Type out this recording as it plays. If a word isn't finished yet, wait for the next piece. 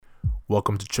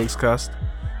Welcome to Trickscast,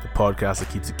 the podcast that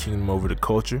keeps the kingdom over the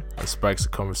culture and sparks a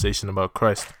conversation about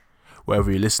Christ. Wherever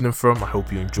you're listening from, I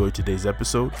hope you enjoyed today's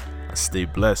episode and stay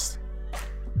blessed.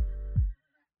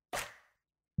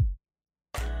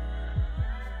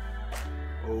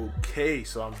 Okay,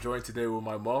 so I'm joined today with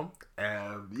my mom.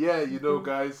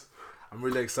 Guys, I'm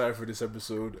really excited for this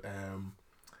episode.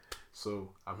 So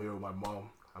I'm here with my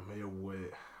mom. I'm here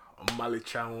with Mali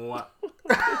Chanwa.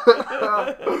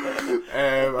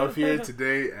 I'm here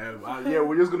today.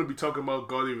 We're just gonna be talking about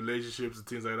godly relationships and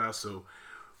things like that. So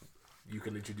you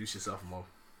can introduce yourself, Mom.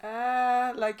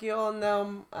 Like you all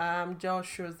know, I'm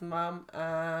Joshua's mom.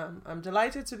 I'm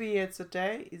delighted to be here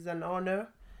today. It's an honor,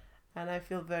 and I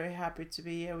feel very happy to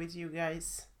be here with you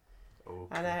guys. Okay.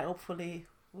 And I hopefully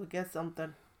we'll get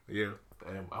something. Yeah,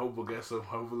 I hope we'll get some.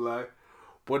 Hopefully,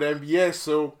 but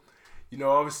so.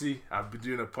 Obviously, I've been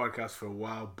doing a podcast for a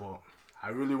while, but I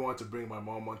really want to bring my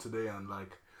mom on today, and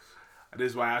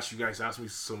this is why I asked you guys to ask me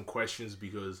some questions,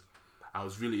 because I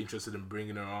was really interested in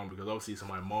bringing her on, because obviously it's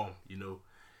my mom,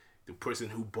 the person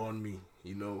who born me,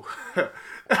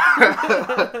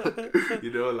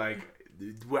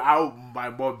 without my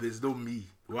mom, there's no me.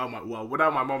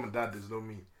 Without my mom and dad, there's no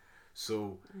me.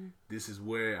 So this is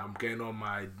where I'm getting all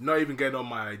not even getting all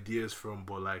my ideas from,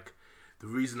 but the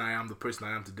reason I am the person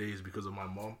I am today is because of my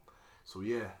mom. So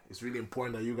yeah, it's really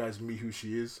important that you guys meet who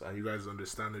she is and you guys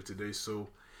understand her today. So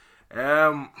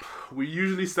we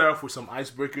usually start off with some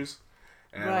icebreakers.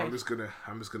 Right. I'm just gonna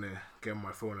get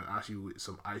my phone and ask you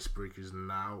some icebreakers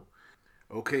now.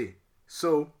 Okay,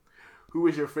 so who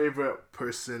is your favorite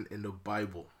person in the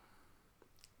Bible?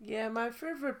 Yeah, my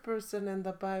favorite person in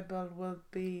the Bible will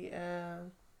be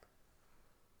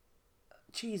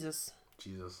Jesus.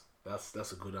 Jesus.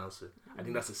 That's a good answer. I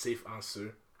think that's a safe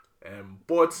answer.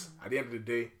 But at the end of the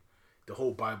day, the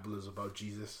whole Bible is about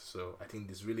Jesus. So I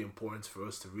think it's really important for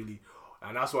us to really,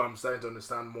 and that's why I'm starting to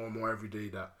understand more and more every day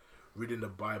that reading the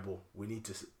Bible, we need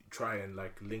to try and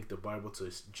link the Bible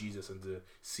to Jesus and to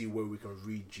see where we can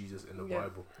read Jesus in the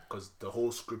Bible, because the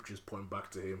whole scriptures point back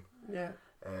to him. Yeah.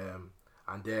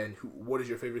 And then, what is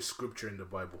your favorite scripture in the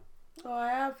Bible? Oh,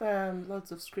 I have lots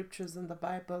of scriptures in the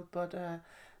Bible, but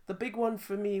the big one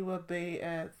for me will be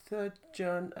 3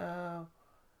 John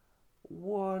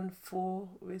 1:4,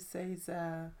 which says,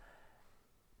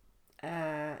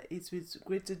 it's with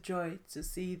greater joy to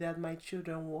see that my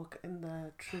children walk in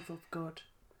the truth of God.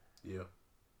 Yeah.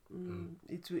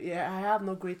 I have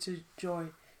no greater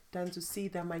joy than to see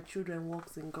that my children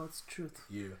walk in God's truth.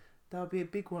 Yeah. That'll be a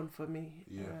big one for me.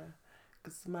 Yeah.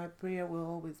 Because my prayer will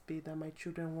always be that my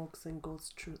children walk in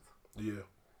God's truth. Yeah.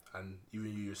 And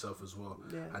even you yourself as well.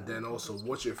 Yeah, and then also,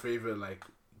 what's your favorite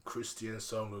Christian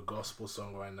song or gospel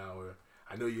song right now? Or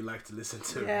I know you like to listen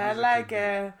to. Yeah, I like.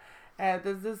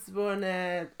 There's this one.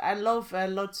 I love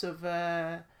lots of.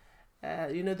 The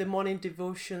morning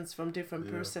devotions from different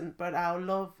person. But I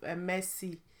love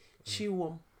Mercy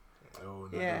Chiwom. Oh,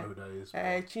 no, I don't know who that is.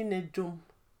 Chinedum.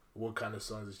 What kind of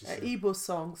songs did she sing? Igbo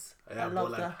songs. Yeah, I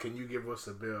love that. Can you give us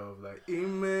a bit of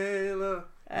email?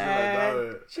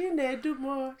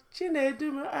 Chinedumo.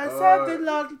 I saw the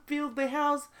Lord build the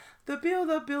house, the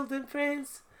builder building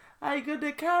fence. I go,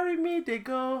 they carry me, they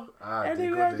go.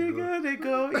 Anywhere they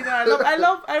go.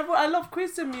 I love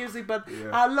Christian music, but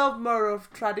I love more of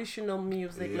traditional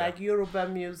music, like Yoruba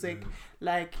music,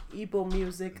 like Igbo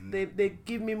music. They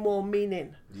give me more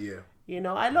meaning. Yeah.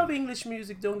 I love English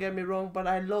music, don't get me wrong, but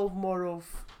I love more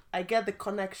of, I get the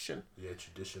connection. Yeah,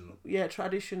 traditional. Yeah,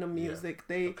 traditional music.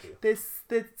 Yeah.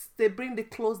 They bring the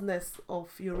closeness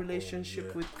of your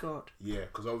relationship with God. Yeah,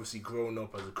 because obviously growing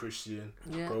up as a Christian,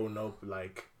 growing up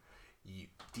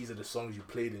these are the songs you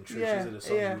played in church. These are the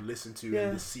songs you listen to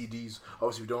in the CDs.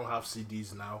 Obviously, we don't have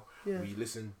CDs now. Yeah. We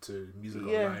listen to music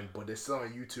online, but they're still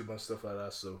on YouTube and stuff like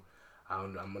that. So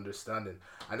I'm understanding.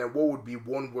 And then, what would be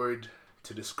one word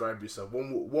to describe yourself?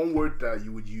 One word that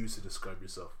you would use to describe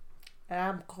yourself?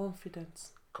 I'm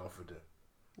confident. Confident.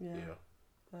 Yeah.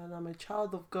 And I'm a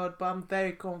child of God, but I'm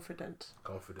very confident.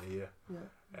 Confident, yeah.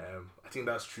 I think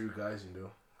that's true, guys.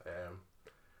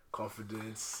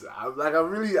 Confidence. I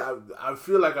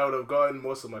feel like I would have gotten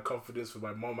most of my confidence from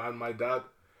my mom and my dad.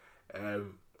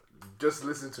 Just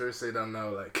listen to her say that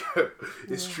now,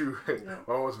 it's true. My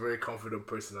mom was a very confident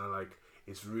person, and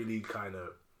it's really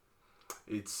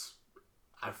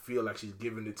I feel like she's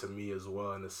giving it to me as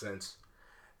well, in a sense.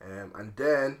 And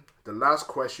then the last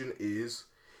question is,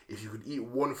 if you could eat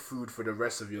one food for the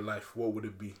rest of your life, what would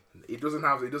it be? It doesn't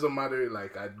matter. I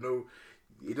know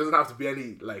it doesn't have to be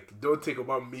any. Don't think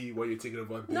about me when you're thinking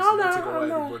about this. Don't think about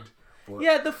anybody.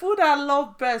 But, the food I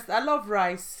love best. I love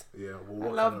rice. Yeah, I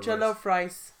love jollof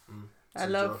rice. I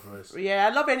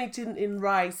love anything in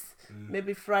rice.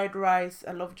 Maybe fried rice.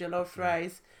 I love jollof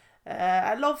rice.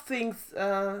 I love things,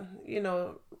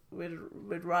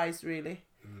 with rice really.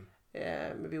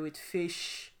 Maybe with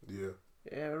fish.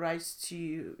 Yeah. Rice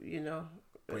stew.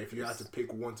 But if you had to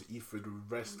pick one to eat for the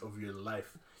rest of your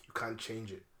life, you can't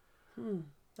change it.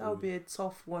 That would be a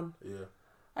tough one. Yeah.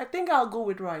 I think I'll go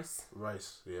with rice.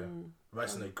 Rice, yeah.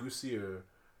 Rice and egusi or...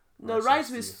 No, rice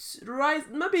with rice.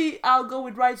 Maybe I'll go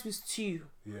with rice with stew.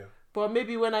 Yeah. But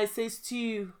maybe when I say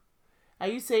stew, are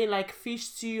you saying like fish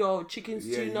stew or chicken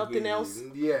stew, nothing else?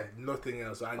 Yeah, nothing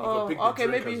else. And you can pick the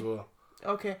drink as well.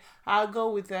 Okay, I'll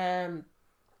go with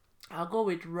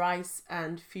rice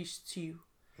and fish stew.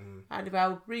 And if I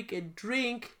would bring a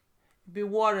drink, it'd be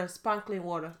water, sparkling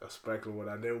water. A sparkling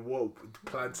water. And then what?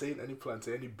 Plantain? Any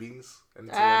beans?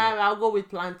 I'll go with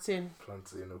plantain.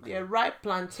 Plantain, okay. Yeah, ripe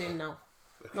plantain now.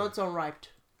 Okay. Not unripe.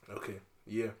 Okay,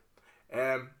 yeah.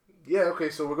 Okay,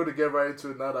 so we're going to get right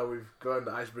into it now that we've gotten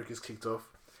the icebreakers kicked off.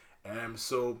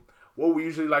 So what we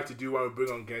usually like to do when we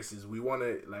bring on guests is we want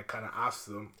to like kind of ask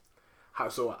them,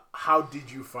 how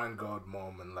did you find God,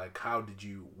 Mom? And like,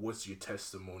 what's your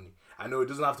testimony? I know it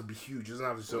doesn't have to be huge. It doesn't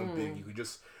have to be so big. You could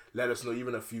just let us know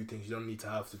even a few things. You don't need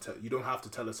to you don't have to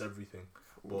tell us everything.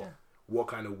 But what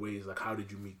kind of ways, like how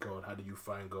did you meet God? How did you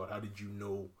find God? How did you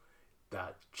know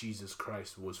that Jesus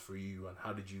Christ was for you? And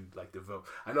how did you like develop?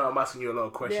 I know I'm asking you a lot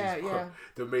of questions. But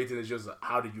the main thing is just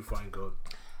how did you find God?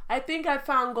 I think I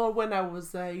found God when I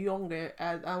was younger.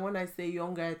 And when I say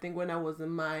younger, I think when I was in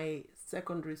my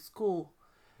secondary school.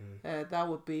 That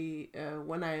would be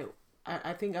when I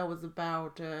think I was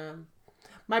about...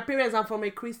 my parents are from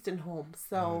a Christian home.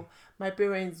 So my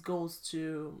parents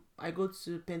I go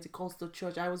to Pentecostal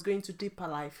church. I was going to Deeper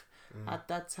Life at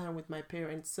that time with my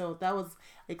parents. So that was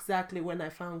exactly when I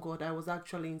found God. I was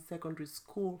actually in secondary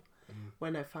school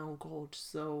when I found God.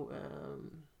 So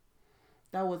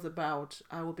that was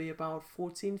I would be about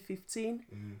 14,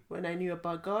 15 when I knew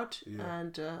about God.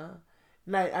 And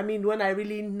when I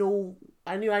really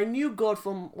I knew God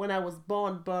from when I was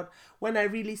born, but when I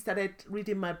really started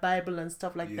reading my Bible and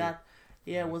stuff like that,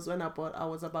 it was when I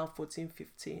was about 14,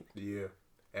 15. Yeah.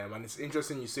 And it's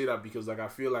interesting you say that because like I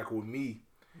feel like with me,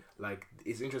 like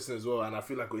it's interesting as well, and I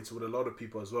feel like it's with a lot of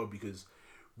people as well because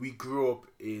we grew up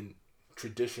in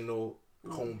traditional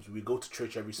homes. We go to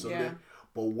church every Sunday. Yeah.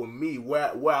 But with me,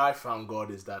 where I found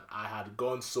God is that I had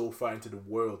gone so far into the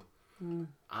world and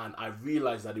I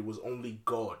realized that it was only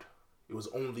God. It was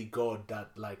only God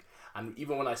that like, and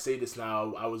even when I say this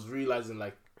now, I was realizing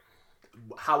like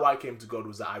how I came to God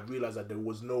was that I realized that there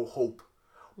was no hope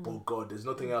but God. There's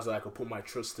nothing else that I could put my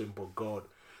trust in but God.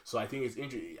 So I think it's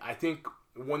interesting. I think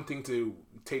one thing to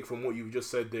take from what you've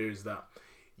just said there is that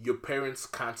your parents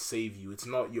can't save you. It's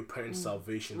not your parents'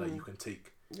 salvation that you can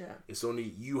take. Yeah. It's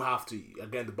only you have to,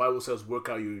 again, the Bible says work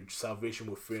out your salvation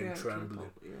with fear and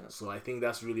trembling. Yeah. So I think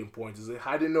that's really important.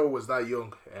 I didn't know it was that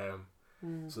young.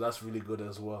 So that's really good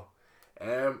as well.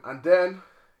 And then,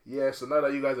 so now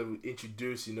that you guys have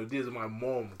introduced, this is my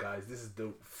mom, guys. This is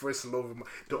the first love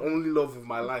the only love of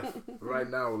my life right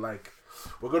now. Like,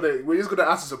 we're just gonna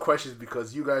answer some questions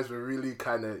because you guys were really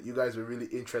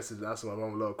interested in asking my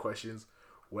mom a lot of questions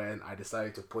when I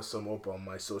decided to put some up on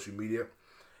my social media.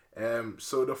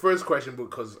 So the first question,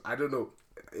 because I don't know,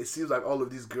 it seems like all of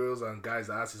these girls and guys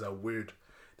that ask this are weird.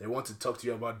 They want to talk to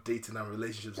you about dating and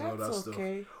relationships and all that stuff.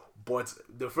 But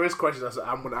the first question that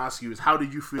I'm going to ask you is, how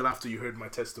did you feel after you heard my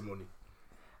testimony?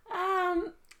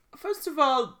 First of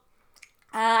all,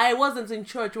 I wasn't in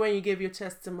church when you gave your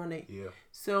testimony. Yeah.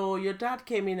 So your dad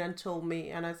came in and told me,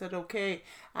 and I said, okay.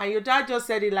 And your dad just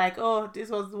said it like, oh,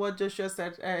 this was what Joshua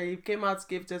said. He came out to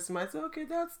give testimony. I said, okay,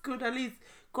 that's good. At least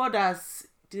God has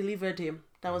delivered him.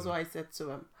 That was what I said to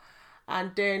him.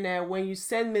 And then when you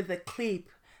sent me the clip,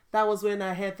 that was when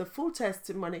I heard the full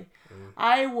testimony.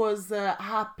 I was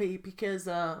happy because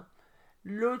the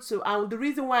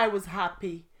reason why I was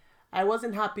happy, I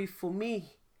wasn't happy for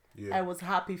me. Yeah. I was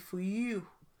happy for you.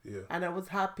 Yeah. And I was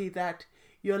happy that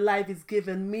your life is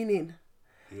given meaning.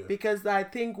 Yeah. Because I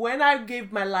think when I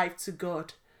gave my life to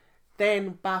God,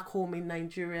 then back home in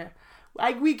Nigeria,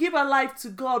 we give our life to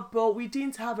God, but we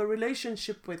didn't have a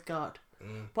relationship with God.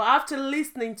 But after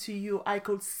listening to you, I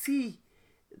could see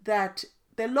that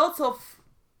there are lots of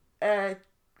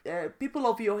people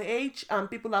of your age and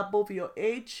people above your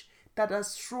age that are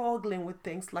struggling with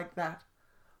things like that.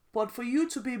 But for you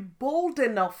to be bold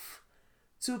enough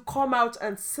to come out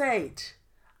and say it,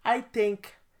 I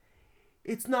think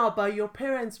it's not about your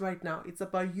parents right now. It's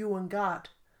about you and God.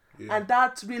 Yeah. And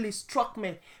that really struck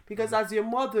me because as your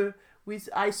mother,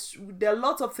 there are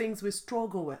lots of things we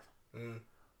struggle with.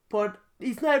 But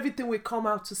it's not everything we come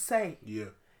out to say. Yeah.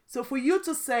 So for you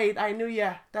to say it, I know,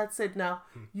 yeah, that's it now.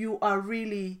 You are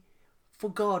really for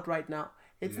God right now.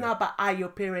 It's not about how your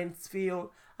parents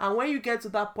feel. And when you get to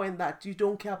that point that you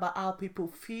don't care about how people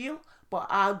feel, but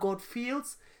how God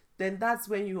feels, then that's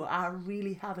when you are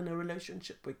really having a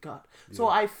relationship with God. Yeah. So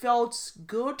I felt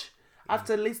good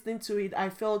after listening to it. I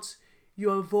felt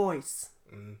your voice.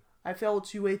 I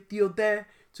felt you're there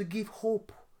to give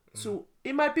hope to,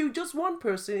 it might be just one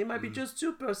person, it might be just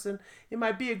two person, it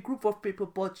might be a group of people,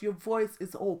 but your voice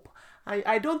is hope.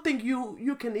 I don't think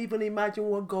you can even imagine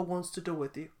what God wants to do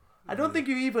with you. I don't think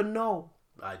you even know.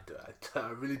 I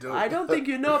really don't. I don't think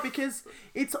you know, because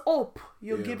it's hope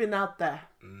you're giving out there.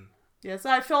 Yes,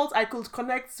 I felt I could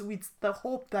connect with the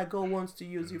hope that God wants to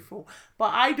use you for.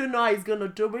 But I don't know how He's going to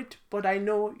do it, but I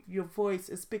know your voice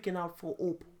is speaking out for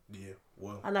hope. Yeah,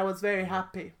 well. And I was very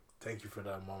happy. Thank you for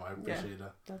that, Mom. I appreciate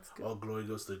that. That's good. All glory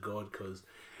goes to God, because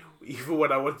even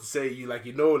what I want to say,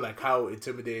 like how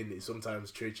intimidating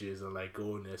sometimes church is, and like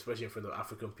going, especially in front of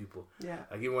African people. Yeah.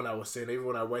 Like even when I was saying, even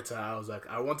when I went to her, I was like,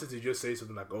 I wanted to just say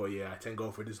something like, oh yeah, I thank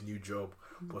God for this new job.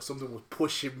 But something was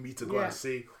pushing me to go and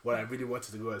say what I really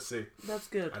wanted to go and say. That's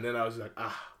good. And then I was like,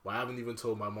 well, I haven't even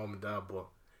told my mom and dad, but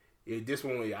this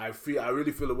one, I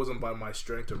really feel it wasn't by my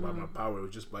strength or by my power, it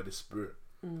was just by the Spirit.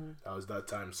 That was that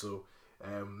time. So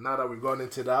now that we've gone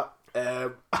into that,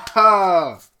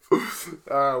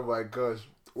 oh my gosh,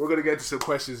 we're gonna get to some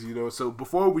questions, So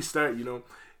before we start,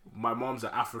 my mom's an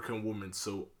African woman,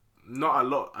 so not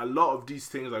a lot of these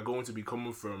things are going to be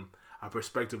coming from a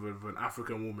perspective of an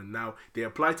African woman. Now they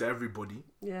apply to everybody,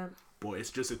 but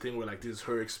it's just a thing where like this is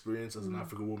her experience as an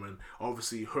African woman.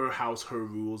 Obviously, her house, her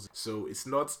rules. So it's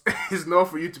not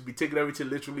for you to be taking everything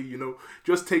literally.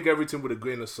 Just take everything with a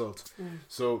grain of salt.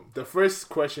 So the first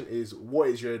question is, what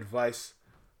is your advice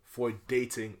for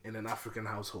dating in an African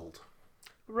household?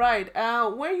 Right.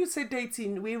 When you say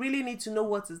dating, we really need to know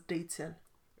what is dating.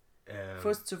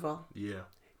 First of all,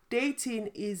 dating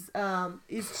is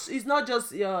not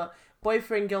just your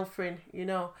boyfriend, girlfriend.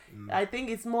 I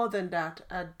think it's more than that.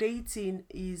 Dating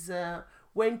is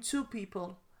when two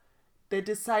people, they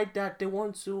decide that they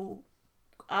want to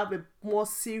have a more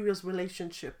serious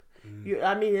relationship.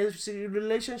 A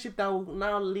relationship that will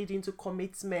now lead into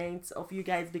commitment of you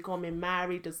guys becoming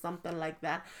married or something like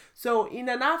that. So in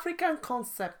an African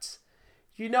concept,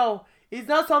 it's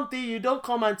not something you don't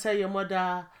come and tell your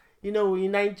mother.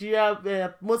 In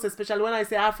Nigeria, most especially when I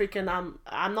say African, I'm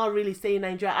not really saying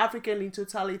Nigeria, African in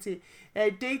totality.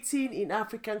 Dating in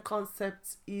African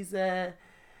concepts is I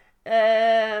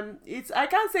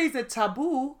can't say it's a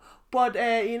taboo, but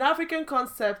in African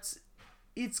concepts,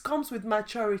 it comes with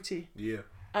maturity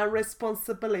and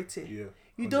responsibility.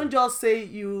 You don't just say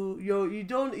you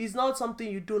don't. It's not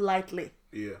something you do lightly.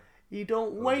 You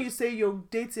don't. When you say you're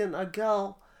dating a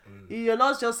girl, you're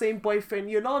not just saying boyfriend.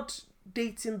 You're not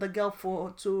dating the girl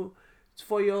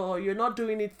you're not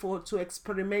doing it to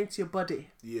experiment your body.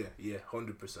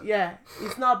 100%.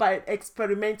 It's not about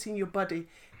experimenting your body.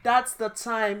 That's the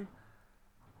time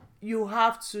you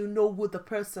have to know who the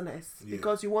person is,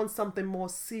 because you want something more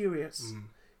serious.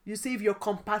 You see if you're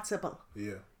compatible.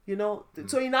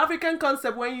 So in African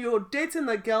concept, when you're dating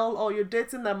a girl or you're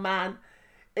dating a man,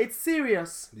 it's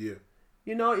serious.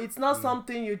 It's not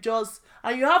something you just,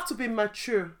 and you have to be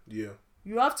mature.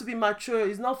 You have to be mature.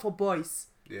 It's not for boys.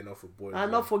 Not for boys.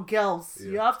 And not for girls.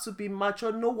 You have to be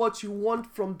mature, know what you want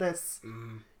from this.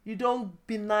 You don't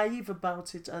be naive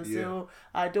about it and say, oh,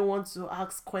 I don't want to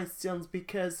ask questions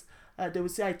because they will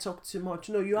say I talk too much.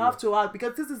 No, you have to ask,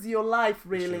 because this is your life,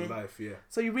 really. It's your life,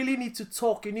 So you really need to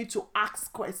talk. You need to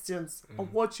ask questions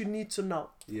of what you need to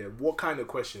know. What kind of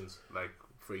questions? Like,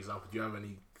 for example, do you have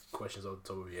any questions on the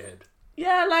top of your head?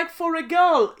 Like for a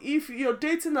girl, if you're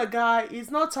dating a guy,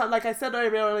 it's not time, like I said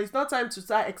earlier, it's not time to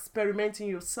start experimenting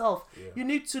yourself. You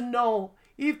need to know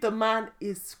if the man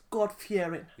is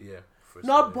God-fearing.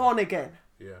 Not born again.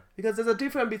 Because there's a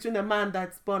difference between a man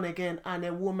that's born again and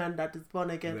a woman that is born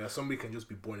again. Somebody can just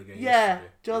be born again.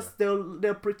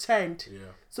 They'll pretend.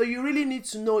 So you really need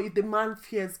to know if the man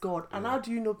fears God. And how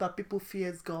do you know that people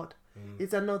fears God?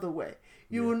 It's another way.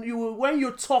 You when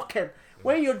you're talking,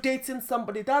 when you're dating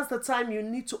somebody, that's the time you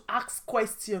need to ask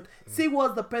questions. See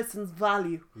what's the person's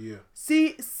value.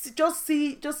 Just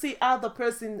see how the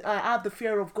person have the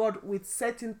fear of God with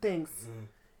certain things.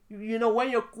 When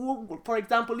you're, for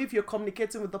example, if you're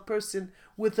communicating with the person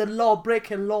with the law,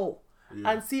 breaking law,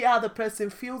 and see how the person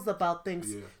feels about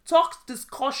things. Talk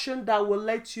discussion that will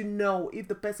let you know if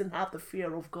the person have the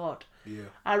fear of God.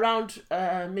 Around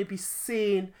maybe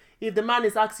saying, if the man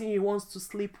is asking you, he wants to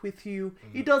sleep with you,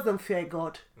 he doesn't fear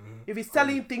God. If he's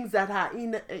telling things that are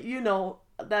in,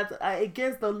 that are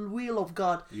against the will of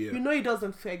God, Yeah. you know he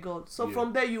doesn't fear God. So Yeah.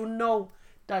 from there you know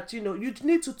that you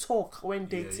need to talk when Yeah,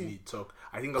 dating. you need to talk.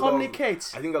 I think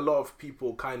Communicate. I think a lot of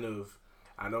people kind of,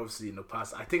 and obviously in the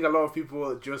past, I think a lot of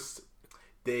people just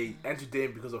they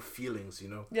entertain because of feelings,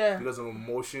 Yeah. because of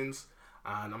emotions.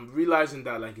 And I'm realizing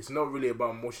that like it's not really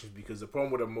about emotions, because the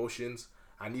problem with emotions,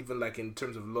 and even like in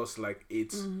terms of lust, like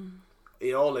it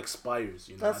all expires.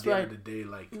 That's at the right. end of the day,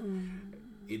 like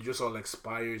it just all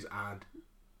expires, and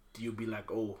you'll be like,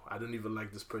 oh, I don't even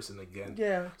like this person again.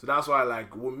 Yeah. So that's why,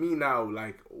 like, with me now,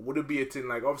 like, would it be a thing,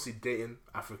 like, obviously dating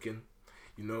African,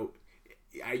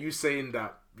 are you saying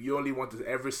that you only want to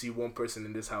ever see one person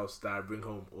in this house that I bring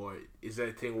home? Or is there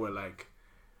a thing where, like,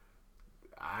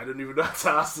 I don't even know how to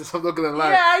ask this, I'm not gonna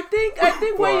lie. Yeah, I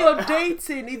think when you're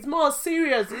dating, it's more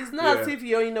serious. It's not as Yeah. if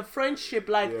you're in a friendship,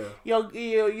 like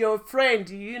your friend,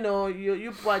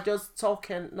 you are just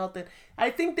talking, nothing.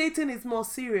 I think dating is more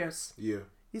serious. Yeah.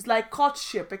 It's like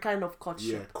courtship, a kind of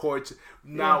courtship. Yeah, court.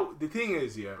 Now, the thing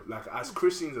is, like, as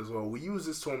Christians as well, we use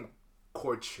this term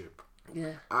courtship.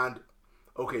 Yeah. And,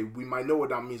 okay, we might know what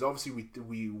that means. Obviously,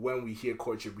 we when we hear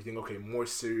courtship, we think, okay, more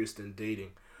serious than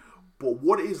dating. But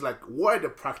what are the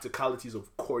practicalities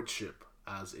of courtship,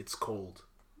 as it's called?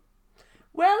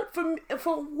 Well, from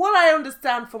what I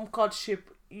understand from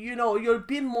courtship, you're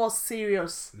being more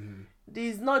serious. Mm-hmm.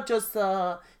 It's not just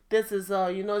this is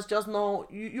it's just no.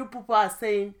 You people are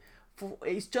saying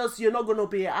it's just you're not gonna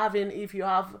be having, if you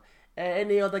have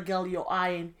any other girl you're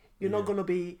eyeing, you're not gonna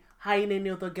be eyeing any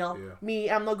other girl. Yeah. Me,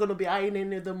 I'm not gonna be eyeing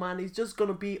any other man. It's just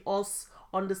gonna be us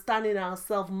understanding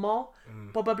ourselves more,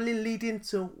 probably leading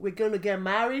to we're gonna get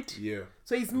married. Yeah.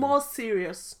 So it's more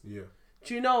serious. Yeah.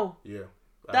 Do you know? Yeah.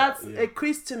 That's yeah. a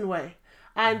Christian way.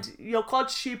 And your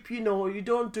courtship, you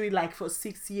don't do it like for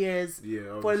 6 years, Yeah,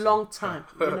 for a obviously. long time,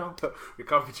 We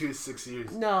can't be doing 6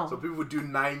 years. No. So people do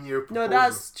 9-year No, proposals.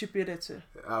 that's stupidity.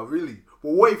 Really?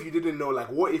 Well, what if you didn't know? Like,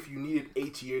 what if you needed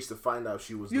 8 years to find out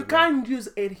she was You the can't use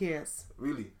 8 years. one?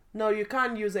 Really? No, you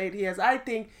can't use 8 years. I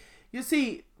think, you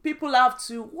see, people have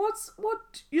to,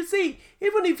 you see,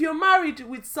 even if you're married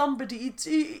with somebody,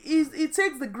 it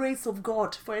takes the grace of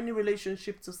God for any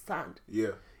relationship to stand.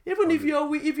 Yeah. Even if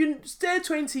you stay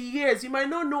 20 years, you might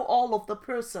not know all of the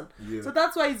person. Yeah. So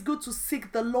that's why it's good to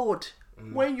seek the Lord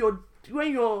when you're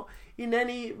in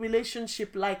any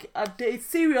relationship, like a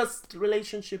serious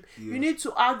relationship. Yeah. You need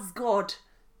to ask God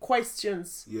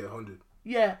questions. Yeah, 100.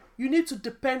 Yeah, you need to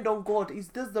depend on God. Is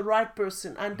this the right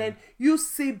person? And then you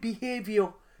see behavior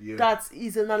that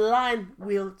is in line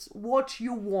with what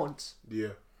you want Yeah.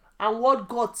 and what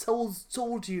God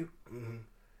told you.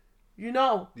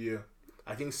 Yeah.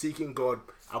 I think seeking God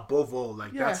above all,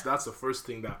 like that's the first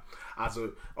thing that,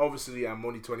 obviously I'm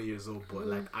only 20 years old, but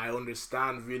like I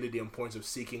understand really the importance of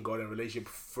seeking God in relationship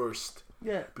first.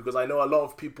 Yeah. Because I know a lot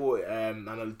of people,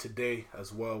 and today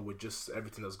as well with just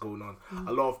everything that's going on,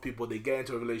 a lot of people, they get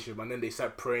into a relationship and then they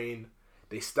start praying.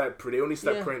 They only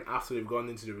start praying after they've gone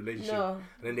into the relationship, and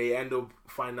then they end up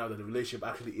finding out that the relationship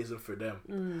actually isn't for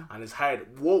them, and it's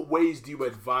hard. What ways do you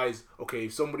advise? Okay,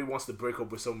 if somebody wants to break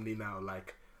up with somebody now,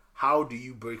 like, how do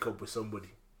you break up with somebody?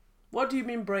 What do you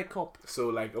mean break up? So,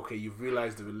 like, okay, you've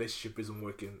realized the relationship isn't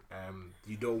working.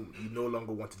 You no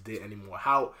longer want to date anymore.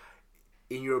 How,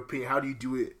 in your opinion, how do you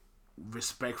do it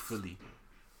respectfully?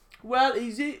 Well,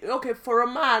 is it okay for a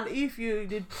man? If you're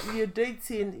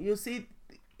dating, you see,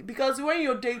 because when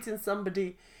you're dating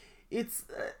somebody, it's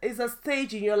a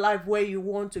stage in your life where you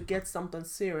want to get something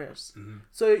serious.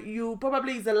 So you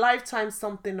probably, it's a lifetime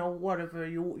something or whatever.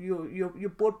 You're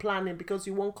both planning because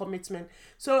you want commitment.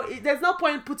 So there's no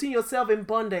point putting yourself in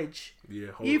bondage.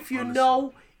 Yeah. If you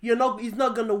know it's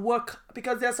not gonna work,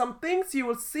 because there's some things you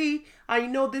will see and you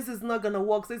know this is not gonna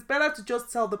work. So it's better to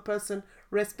just tell the person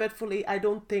respectfully, I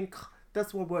don't think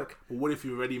this will work. But what if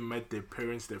you already met their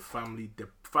parents, their family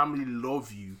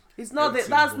love you? It's not that.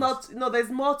 That's not. No, there's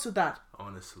more to that.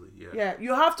 Honestly, yeah. Yeah,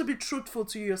 you have to be truthful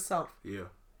to yourself. Yeah.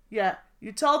 Yeah,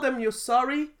 you tell them you're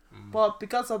sorry, but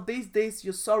because of these days,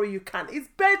 you're sorry you can't. It's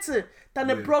better than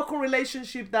a broken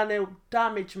relationship than a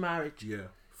damaged marriage. Yeah,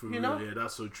 for real. know? Yeah,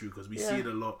 that's so true, because we see it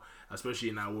a lot, especially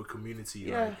in our community.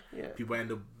 Yeah, like, people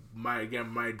end up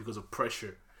getting married because of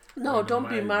pressure. No, don't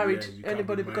be married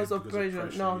anybody because of pressure.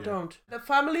 No, don't. The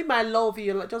family might love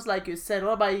you, just like you said.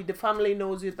 What about the family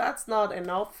knows you? That's not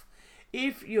enough.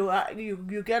 If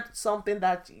you get something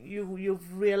that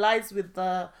you've realized with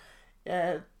the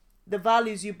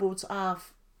values you both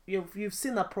have, you've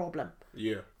seen a problem.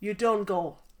 Yeah. You don't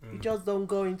go. You just don't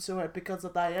go into it because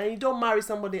of that, and you don't marry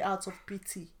somebody out of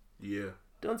pity. Yeah.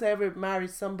 Don't ever marry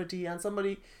somebody, and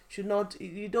somebody should not.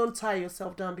 You don't tie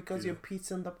yourself down because you're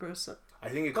pitying the person. I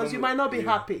think it because you might not be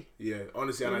happy. Yeah,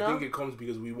 honestly, and I think it comes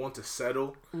because we want to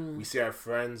settle. We see our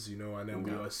friends, you know, and then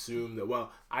we assume that.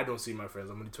 Well, I don't see my friends.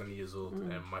 I'm only 20 years old,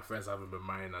 and my friends haven't been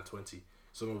married at 20.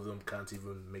 Some of them can't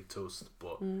even make toast.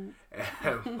 But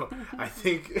I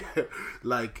think,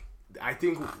 like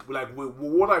with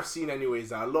what I've seen, anyways,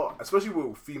 that a lot, especially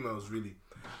with females, really.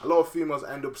 A lot of females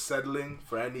end up settling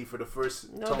for the first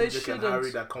Tom, Dick, and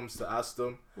Harry that comes to ask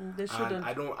them. They shouldn't.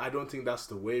 And I don't think that's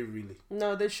the way, really.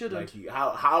 No, they shouldn't. Like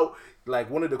how like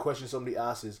one of the questions somebody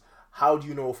asks is, how do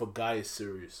you know if a guy is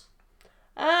serious?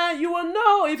 You will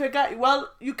know if a guy.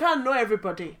 Well, you can't know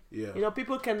everybody. Yeah. You know,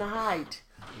 people can hide,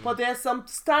 but there are some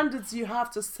standards you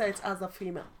have to set as a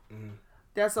female.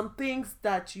 There are some things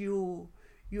that you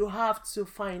have to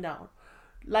find out.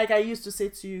 Like I used to say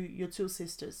to your two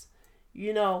sisters.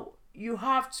 You know, you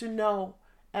have to know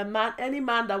any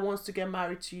man that wants to get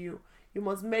married to you, you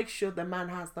must make sure the man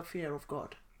has the fear of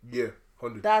God. Yeah,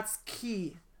 100. That's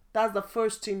key. That's the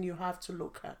first thing you have to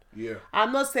look at. Yeah.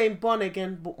 I'm not saying born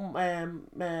again,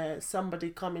 somebody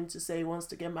coming to say he wants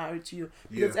to get married to you,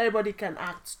 because everybody can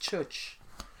act church.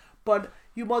 But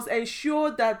you must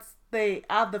ensure that they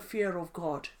have the fear of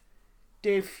God.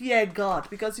 They fear God.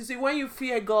 Because you see, when you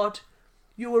fear God,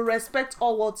 you will respect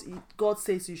all what God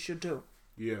says you should do.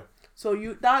 Yeah. So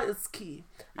that is key.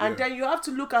 And then you have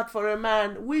to look at for a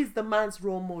man, who is the man's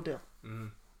role model?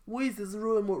 Who is his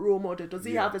role model? Does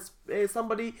he have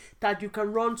somebody that you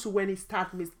can run to when he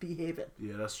starts misbehaving?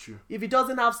 Yeah, that's true. If he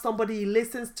doesn't have somebody he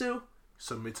listens to,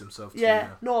 submit himself to.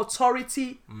 Yeah, no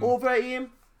authority over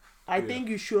him. I think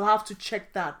you should have to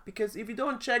check that, because if you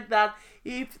don't check that,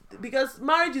 because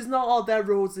marriage is not all that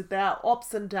rosy, there are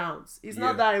ups and downs. It's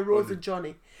not that a rosy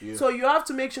journey. Yeah. So you have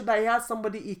to make sure that he has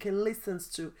somebody he can listen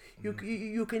to.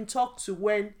 You can talk to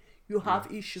when you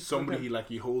have issues. Somebody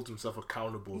he holds himself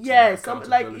accountable. He has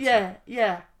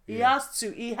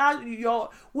to. He has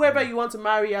whoever you want to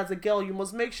marry as a girl. You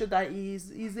must make sure that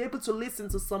he's able to listen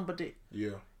to somebody.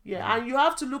 Yeah, and you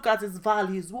have to look at his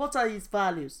values. What are his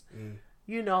values?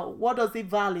 You know, what does he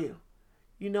value?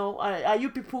 You know, are you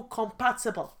people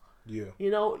compatible? Yeah. You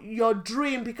know, your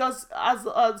dream, because as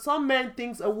some men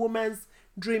think a woman's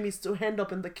dream is to end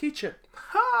up in the kitchen.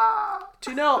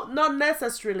 You know, not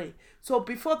necessarily. So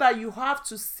before that, you have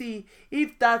to see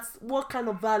if that's what kind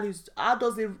of values. How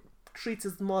does he treat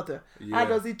his mother? How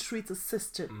does he treat his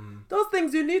sister? Those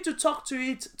things you need to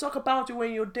talk about it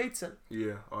when you're dating.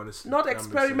 Yeah, honestly. Not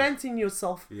experimenting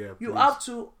yourself. Yeah, you have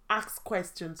to ask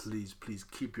questions. Please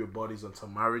keep your bodies until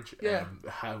marriage. Yeah.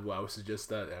 I would suggest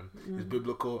that. It's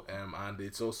biblical. And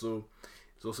it's also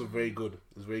very good.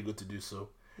 It's very good to do so.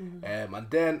 And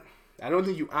then I don't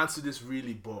think you answered this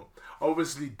really, but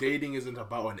obviously dating isn't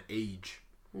about an age.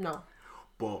 No.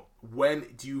 But when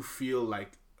do you feel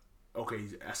like, okay,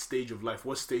 a stage of life,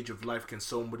 what stage of life can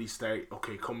somebody start,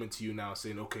 coming to you now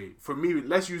saying, okay, for me,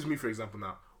 let's use me for example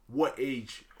now, what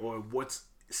age or what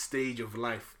stage of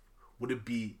life would it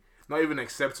be, not even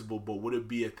acceptable, but would it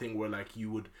be a thing where like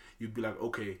you'd be like,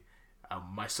 okay,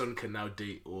 my son can now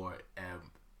date, or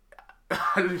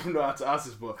I don't even know how to ask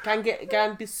this, but can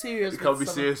be serious. It can be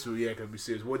serious. It can be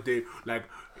serious. What day? Like,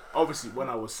 obviously, when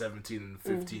I was 17 and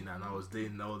 15 and I was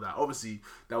dating all that, obviously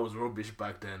that was rubbish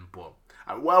back then. But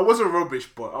I wasn't rubbish,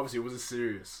 but obviously it wasn't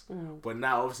serious. But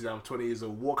now, obviously, I'm 20 years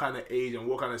old. What kind of age and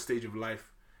what kind of stage of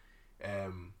life,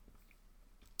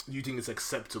 you think it's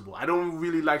acceptable? I don't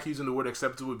really like using the word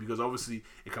acceptable because obviously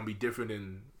it can be different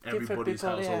in everybody's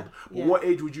household. But what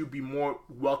age would you be more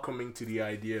welcoming to the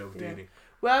idea of dating?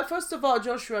 Well, first of all,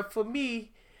 Joshua, for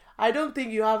me, I don't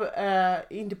think you have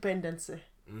independence.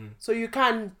 So you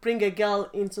can't bring a girl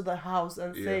into the house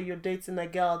and say you're dating a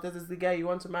girl, this is the girl you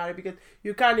want to marry, because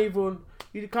you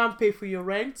can't pay for your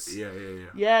rent.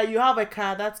 Yeah, you have a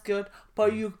car, that's good,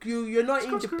 but you're not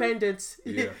independent.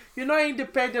 You're not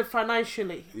independent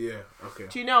financially. Yeah, okay.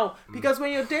 Do you know? Because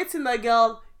when you're dating a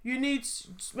girl, you need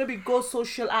to maybe go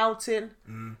social outing.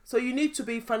 So you need to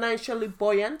be financially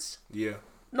buoyant. Yeah.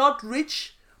 Not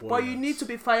rich, but you need to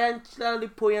be financially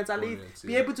buoyant, at least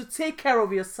be able to take care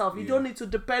of yourself. You don't need to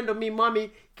depend on me,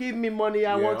 mommy, give me money,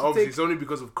 I want to take... It's only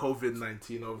because of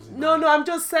COVID-19, obviously. No, I'm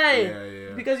just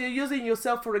saying. Because you're using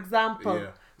yourself for example.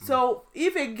 So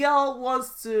if a girl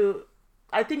wants to...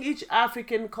 I think each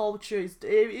African culture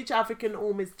each African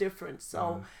home is different.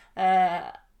 So,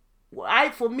 I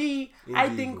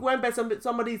think when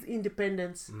somebody is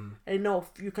independent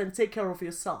enough, you can take care of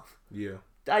yourself. Yeah.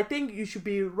 I think you should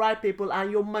be right people,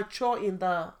 and you're mature in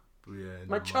the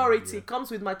maturity. Comes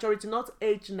with maturity, not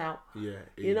age now. Yeah.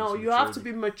 You know, you have to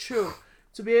be mature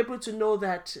to be able to know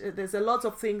that there's a lot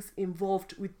of things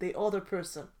involved with the other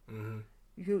person.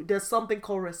 There's something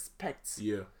called respect.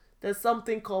 Yeah. there's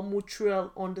something called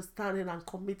mutual understanding and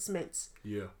commitment.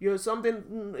 Yeah. You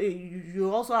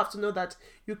also have to know that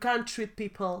you can't treat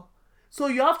people. So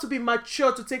you have to be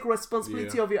mature to take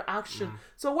responsibility of your action.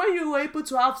 So when you are able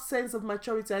to have sense of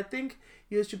maturity, I think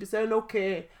you should be saying,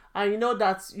 okay, and you know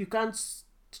that you can't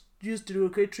use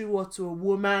derogatory word to a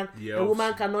woman. Yeah, a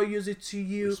woman cannot use it to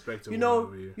you. Respect a you know,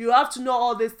 woman, you have to know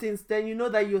all these things. Then you know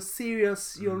that you're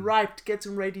serious, you're right,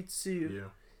 getting ready to,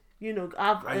 you know,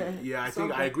 have. I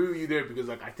think I agree with you there, because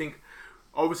like I think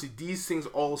obviously these things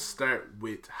all start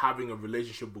with having a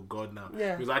relationship with God now.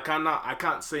 Yeah. Because I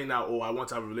can't say now, oh, I want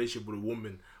to have a relationship with a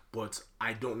woman, but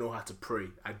I don't know how to pray.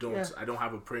 I don't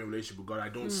have a praying relationship with God. I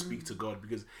don't speak to God,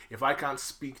 because if I can't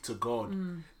speak to God,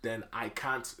 then I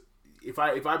can't. If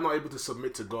I'm not able to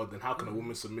submit to God, then how can a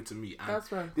woman submit to me? And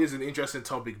that's right. This is an interesting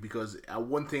topic, because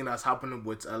one thing that's happening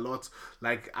with a lot,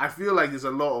 like I feel like there's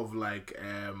a lot of like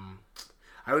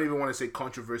I don't even want to say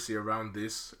controversy around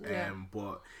this,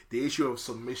 but the issue of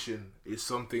submission is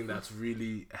something that's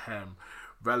really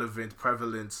prevalent,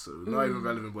 not even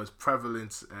relevant, but it's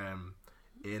prevalent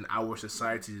in our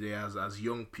society today as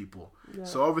young people. Yeah.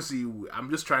 So obviously, I'm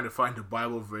just trying to find a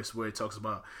Bible verse where it talks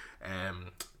about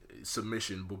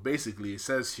submission, but basically it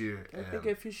says here, I think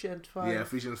Ephesians 5. Yeah,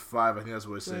 Ephesians 5. I think that's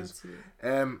what it says.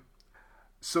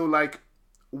 So like.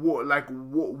 What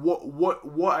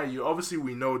are you? Obviously,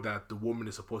 we know that the woman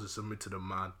is supposed to submit to the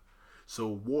man. So,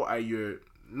 what are your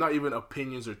not even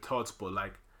opinions or thoughts, but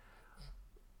like,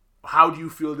 how do you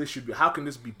feel this should be? How can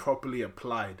this be properly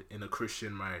applied in a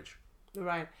Christian marriage?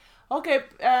 Right. Okay.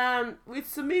 With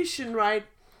submission, right?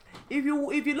 If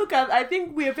you look at, I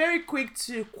think we are very quick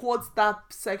to quote that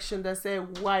section that says,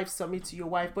 "Wife, submit to your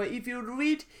wife." But if you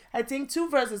read, I think 2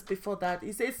 verses before that,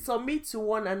 it says, "Submit to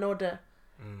one another."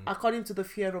 According to the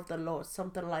fear of the Lord,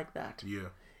 something like that. Yeah.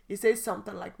 It says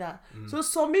something like that. So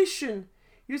submission,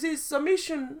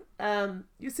 submission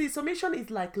is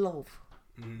like love.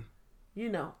 You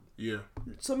know. Yeah.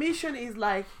 Submission is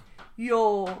like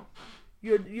you're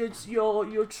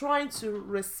trying to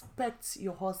respect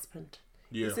your husband.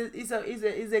 Yeah. It's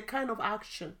a kind of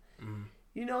action.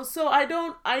 You know, so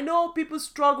I know people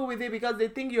struggle with it because they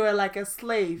think you're like a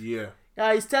slave. Yeah.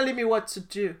 He's telling me what to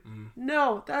do.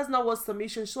 No, that's not what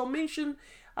submission. Submission,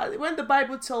 when the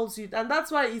Bible tells you, and that's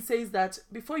why it says that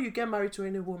before you get married to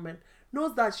any woman,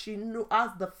 knows that she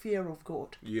has the fear of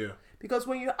God. Yeah. Because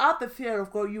when you have the fear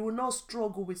of God, you will not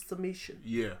struggle with submission.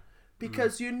 Yeah.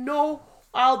 Because you know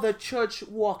how the church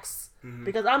works.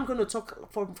 Because I'm going to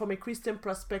talk from a Christian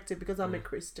perspective, because I'm a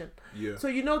Christian. Yeah. So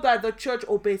you know that the church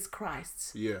obeys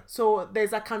Christ. Yeah. So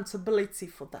there's accountability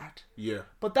for that. Yeah.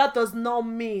 But that does not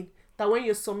mean that when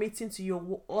you're submitting to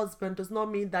your husband, does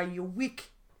not mean that you're weak.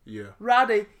 Yeah.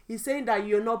 Rather, he's saying that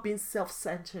you're not being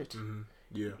self-centered.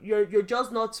 Yeah. You're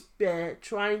just not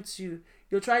trying to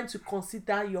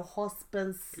consider your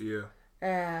husband's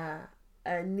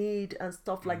need and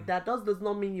stuff like that. That does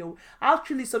not mean you're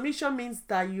actually, submission means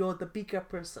that you're the bigger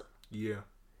person. Yeah.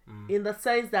 In the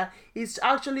sense that it's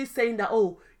actually saying that,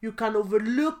 oh, you can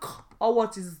overlook all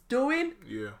what he's doing.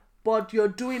 Yeah. But you're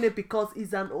doing it because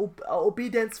it's an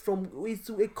obedience it's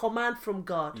a command from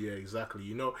God. Yeah, exactly.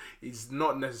 You know, it's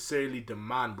not necessarily the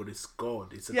man, but it's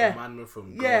God. It's a commandment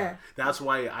from God. Yeah. That's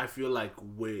why I feel like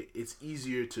it's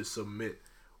easier to submit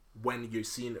when you're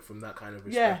seeing it from that kind of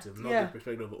perspective. Not the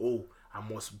perspective of, oh, I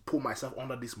must put myself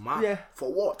under this man. Yeah.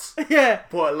 For what? Yeah.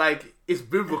 But like, it's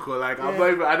biblical. Like, I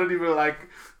don't even like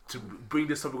to bring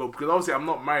this topic up, because obviously I'm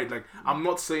not married. Like, I'm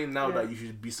not saying now that you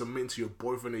should be submitting to your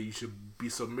boyfriend, or you should be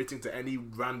submitting to any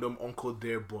random uncle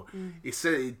there, but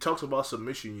it talks about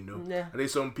submission, you know. Yeah. And then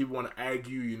some people want to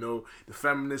argue, you know, the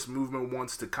feminist movement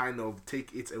wants to kind of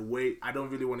take it away. I don't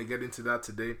really want to get into that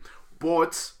today,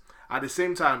 but at the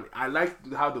same time, I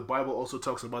like how the Bible also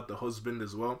talks about the husband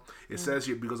as well. It says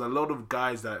here, because a lot of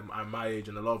guys that are my age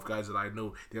and a lot of guys that I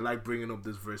know, they like bringing up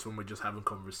this verse when we're just having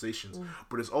conversations.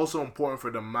 But it's also important for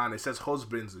the man. It says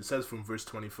husbands. It says from verse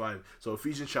 25. So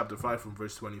Ephesians chapter 5 from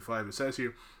verse 25. It says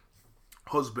here,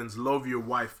 husbands, love your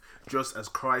wife just as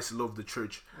Christ loved the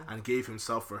church and gave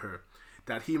himself for her,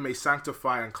 that he may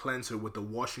sanctify and cleanse her with the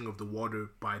washing of the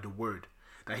water by the word,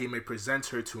 that he may present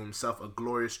her to himself a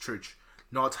glorious church,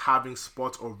 not having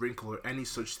spot or wrinkle or any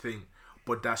such thing,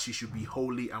 but that she should be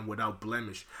holy and without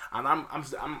blemish. And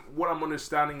what I'm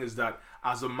understanding is that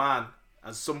as a man,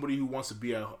 as somebody who wants to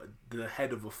be the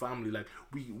head of a family, like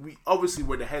we obviously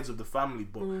we're the heads of the family,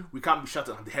 but we can't be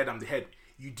shouting, I'm the head.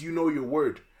 You do know your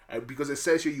word. Because it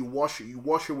says here you wash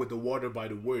her with the water by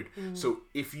the word. So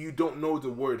if you don't know the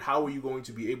word, how are you going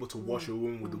to be able to wash your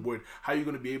woman with the word? How are you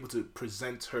going to be able to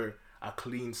present her a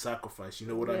clean sacrifice. You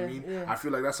know what I mean? Yeah. I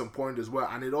feel like that's important as well.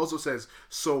 And it also says,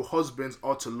 so husbands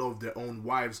ought to love their own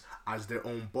wives as their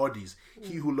own bodies.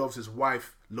 He who loves his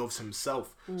wife loves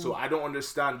himself. So I don't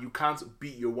understand. You can't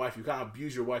beat your wife. You can't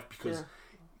abuse your wife because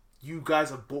you guys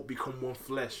have both become one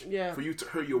flesh. Yeah. For you to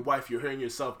hurt your wife, you're hurting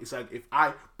yourself. It's like if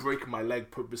I break my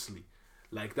leg purposely,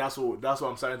 like that's what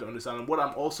I'm starting to understand. And what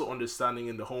I'm also understanding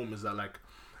in the home is that, like,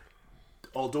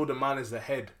 although the man is the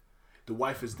head, the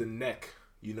wife is the neck,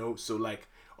 you know? So, like,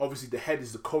 obviously the head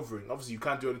is the covering. Obviously you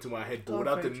can't do anything with a head, but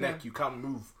without the neck, you can't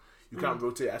move. You can't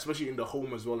rotate, especially in the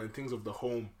home as well, in things of the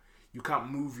home. You can't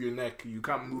move your neck. You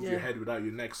can't move your head without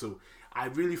your neck. So I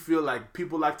really feel like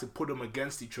people like to put them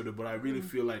against each other, but I really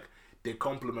feel like they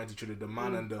complement each other. The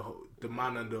man and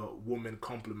the woman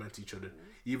complement each other.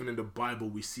 Even in the Bible,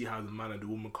 we see how the man and the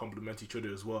woman complement each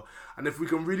other as well. And if we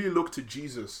can really look to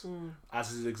Jesus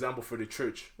as his example for the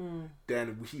church,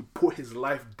 then he put his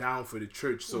life down for the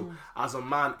church. So as a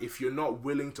man, if you're not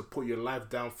willing to put your life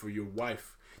down for your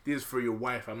wife, this is for your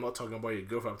wife. I'm not talking about your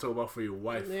girlfriend. I'm talking about for your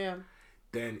wife. Yeah.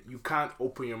 Then you can't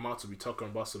open your mouth to be talking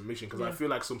about submission. Because I feel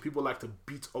like some people like to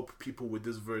beat up people with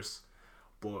this verse,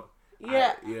 but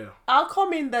I'll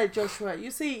come in there, Joshua. You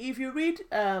see, if you read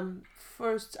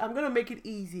first, I'm gonna make it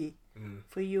easy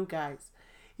for you guys.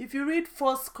 If you read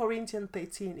 1 Corinthians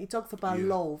 13, it talks about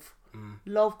love.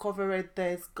 Love covereth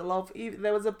this. Love. If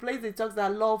there was a place it talks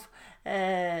that love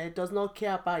does not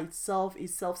care about itself,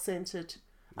 is self-centered,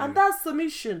 and that's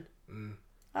submission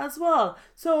as well.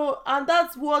 So, and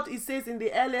that's what it says in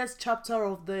the earliest chapter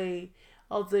of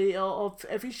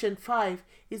Ephesians 5.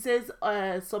 It says,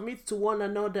 "Submit to one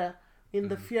another in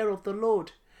the fear of the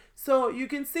Lord." So you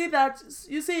can see that.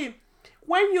 You see,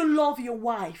 when you love your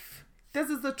wife, this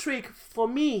is the trick for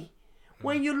me.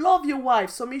 When you love your wife,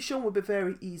 submission will be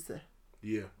very easy.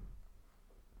 Yeah,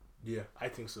 I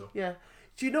think so. Yeah.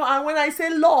 Do you know, and when I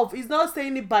say love, it's not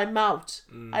saying it by mouth.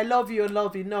 I love you,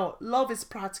 No, love is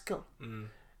practical.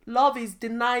 Love is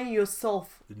denying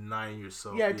yourself.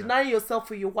 Yeah, denying yourself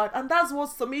for your wife. And that's what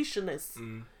submission is.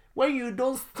 When you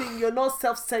don't think, you're not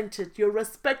self-centered, you're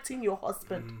respecting your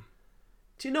husband.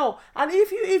 Do you know? And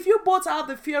if you both have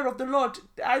the fear of the Lord,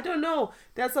 I don't know,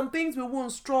 there are some things we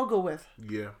won't struggle with.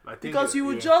 Yeah, I think because you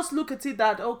will just look at it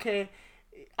that, okay,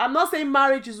 I'm not saying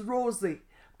marriage is rosy,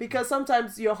 because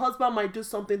sometimes your husband might do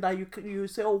something that you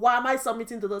say, oh, why am I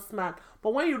submitting to this man?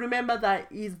 But when you remember that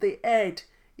he's the head,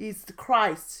 he's the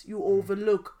Christ, you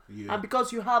overlook. Yeah. And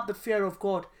because you have the fear of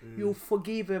God, you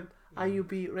forgive him and you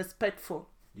be respectful.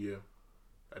 Yeah.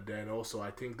 And then also,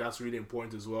 I think that's really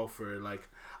important as well for, like,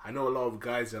 I know a lot of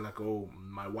guys are like, oh,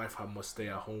 my wife must stay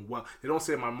at home. Well, they don't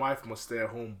say my wife must stay at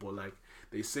home, but, like,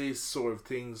 they say sort of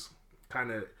things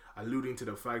kind of alluding to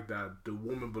the fact that the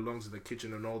woman belongs in the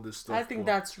kitchen and all this stuff. I think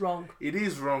that's wrong. It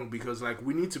is wrong because, like,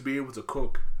 we need to be able to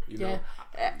cook, you know.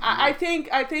 I think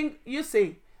you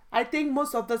see, I think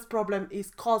most of this problem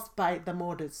is caused by the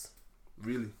mothers.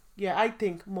 Really? Yeah, I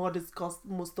think mothers cause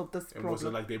most of this problem. Was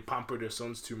it like they pamper their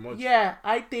sons too much? Yeah,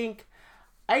 I think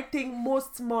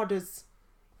most mothers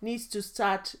needs to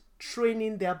start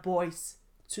training their boys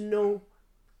to know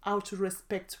how to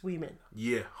respect women.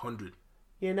 Yeah, 100.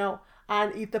 You know,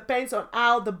 and it depends on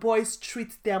how the boys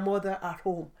treat their mother at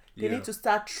home. They need to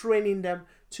start training them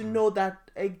to know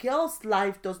that a girl's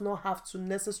life does not have to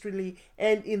necessarily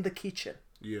end in the kitchen.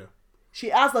 Yeah. She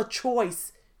has a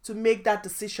choice to make that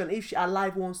decision if her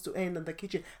life wants to end in the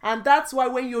kitchen. And that's why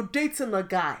when you're dating a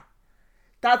guy,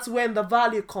 that's when the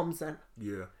value comes in.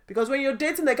 Yeah. Because when you're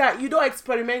dating a guy, you don't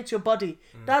experiment your body.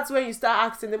 That's when you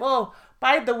start asking them, oh,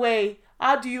 by the way,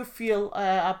 how do you feel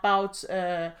about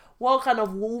what kind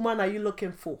of woman are you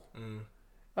looking for?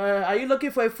 Are you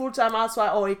looking for a full-time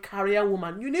housewife or a career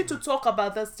woman? You need to talk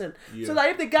about this thing. Yeah. So that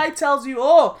if the guy tells you,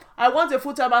 oh, I want a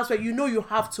full-time housewife, you know you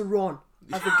have to run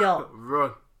as a girl.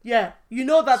 Run. Yeah. You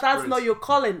know that that's not your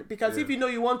calling. Because if you know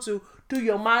you want to do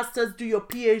your master's, do your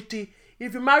PhD,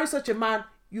 if you marry such a man,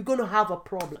 you're going to have a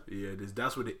problem. Yeah,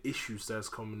 that's where the issue starts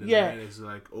coming in. Yeah. It's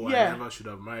like, oh, I never should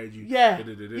have married you.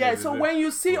 Yeah. So when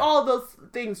you see all those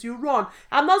things, you run.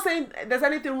 I'm not saying there's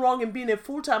anything wrong in being a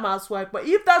full-time housewife, but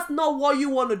if that's not what you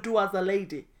want to do as a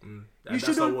lady,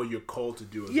 that's not what you're called to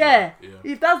do as well. Yeah.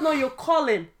 If that's not your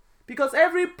calling, because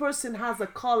every person has a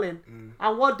calling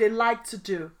and what they like to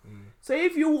do. So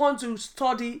if you want to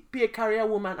study, be a career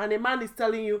woman, and a man is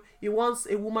telling you he wants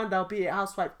a woman that will be a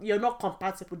housewife, you're not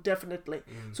compatible, definitely.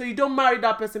 So you don't marry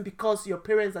that person because your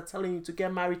parents are telling you to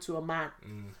get married to a man.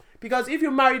 Because if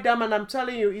you marry them, and I'm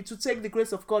telling you, it will take the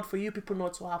grace of God for you people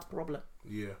not to have problem.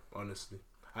 Yeah, honestly.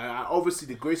 I obviously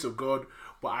the grace of God,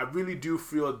 but I really do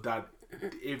feel that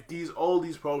if all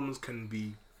these problems can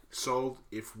be solved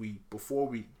before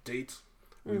we date,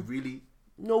 we really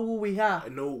know who we are.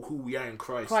 Know who we are in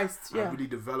Christ. Yeah. And really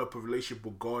develop a relationship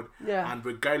with God. Yeah. And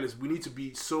regardless, we need to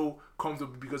be so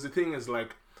comfortable, because the thing is,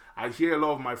 like, I hear a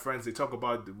lot of my friends, they talk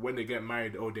about when they get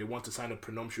married, they want to sign a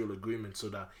prenuptial agreement so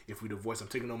that if we divorce, I'm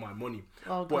taking all my money.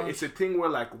 But it's a thing where,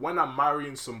 like, when I'm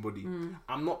marrying somebody,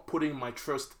 I'm not putting my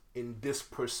trust in this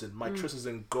person. My trust is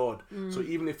in God. So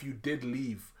even if you did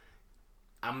leave,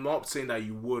 I'm not saying that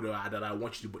you would or that I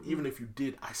want you to, but even if you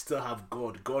did, I still have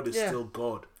God. God is still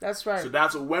God. That's right. So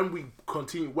that's when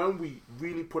we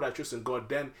really put our trust in God,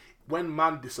 then when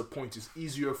man disappoints, it's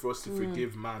easier for us to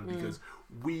forgive man, because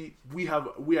we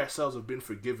ourselves have been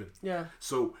forgiven. Yeah.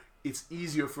 So it's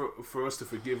easier for us to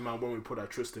forgive man when we put our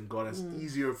trust in God. It's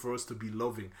easier for us to be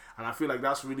loving. And I feel like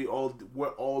that's really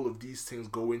where all of these things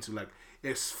go into. Like,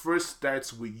 it first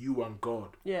starts with you and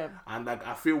God. Yeah. And like,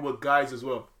 I feel with guys as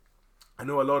well, I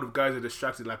know a lot of guys are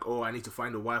distracted, like, I need to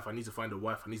find a wife, I need to find a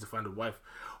wife, I need to find a wife.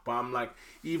 But I'm like,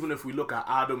 even if we look at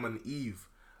Adam and Eve,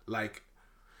 like,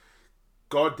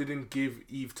 God didn't give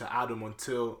Eve to Adam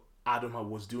until Adam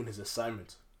was doing his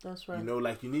assignment. That's right. You know,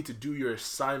 like, you need to do your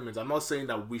assignments. I'm not saying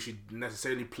that we should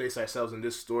necessarily place ourselves in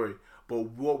this story, but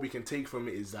what we can take from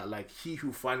it is that, like, he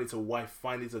who findeth a wife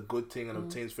findeth a good thing and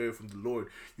obtains favor from the Lord.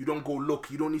 You don't go look.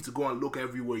 You don't need to go and look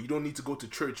everywhere. You don't need to go to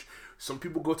church. Some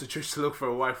people go to church to look for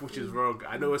a wife, which is wrong.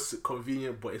 I know it's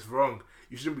convenient, but it's wrong.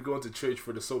 You shouldn't be going to church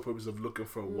for the sole purpose of looking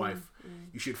for a wife.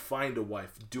 You should find a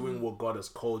wife, doing what God has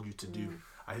called you to do.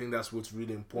 I think that's what's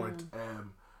really important.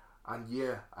 And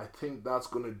yeah, I think that's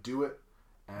gonna do it.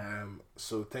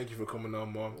 So thank you for coming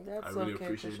on, Mom. I really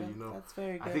appreciate it. You know, that's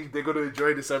very good. I think they're gonna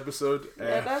enjoy this episode.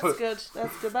 Yeah, that's good.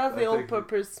 That's good. That's the whole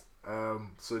purpose.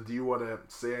 So do you want to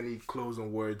say any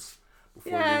closing words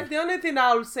before the only thing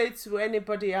I'll say to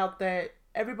anybody out there,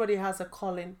 everybody has a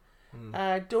calling.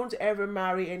 Don't ever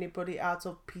marry anybody out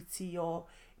of pity, or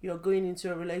you're going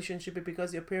into a relationship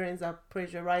because your parents are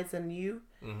pressurizing you.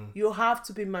 You have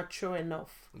to be mature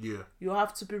enough. Yeah. You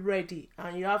have to be ready,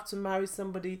 and you have to marry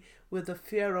somebody with the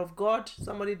fear of God,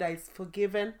 somebody that is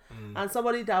forgiven, and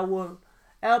somebody that will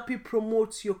help you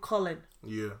promote your calling.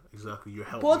 Yeah, exactly. You're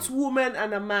helping. Both woman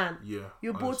and a man. Yeah.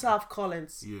 You both have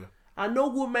callings. Yeah. And no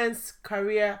woman's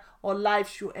career or life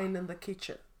should end in the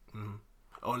kitchen.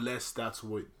 Unless that's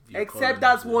what except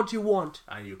that's what you want.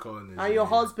 And your calling is. And your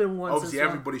husband wants. Obviously,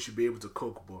 everybody should be able to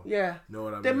cook, but yeah, you know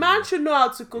what I mean? The man should know how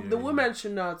to cook. The woman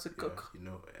should know how to cook. You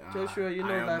know, Joshua, you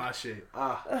know that.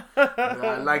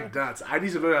 I like that. I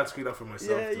need to learn how to cook that for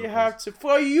myself. Yeah, you have to.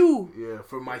 For you. Yeah,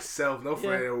 for myself, not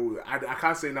for anyone. I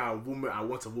can't say now I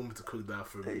want a woman to cook that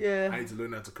for me. Yeah. I need to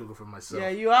learn how to cook it for myself. Yeah,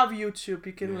 you have YouTube.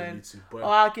 You can learn. YouTube, but,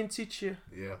 or I can teach you.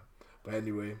 Yeah. But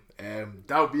anyway,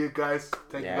 that would be it, guys.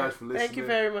 Thank you guys for listening. Thank you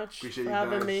very much Appreciate for you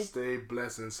having guys. me. Stay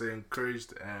blessed and stay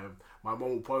encouraged. My mom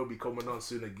will probably be coming on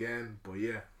soon again. But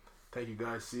yeah, thank you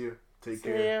guys. See you. Take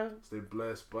care. Stay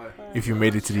blessed. Bye. If you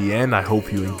made it to the end, I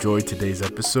hope you enjoyed today's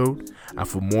episode. And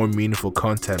for more meaningful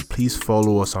content, please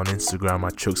follow us on Instagram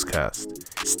at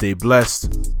Chookscast. Stay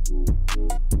blessed.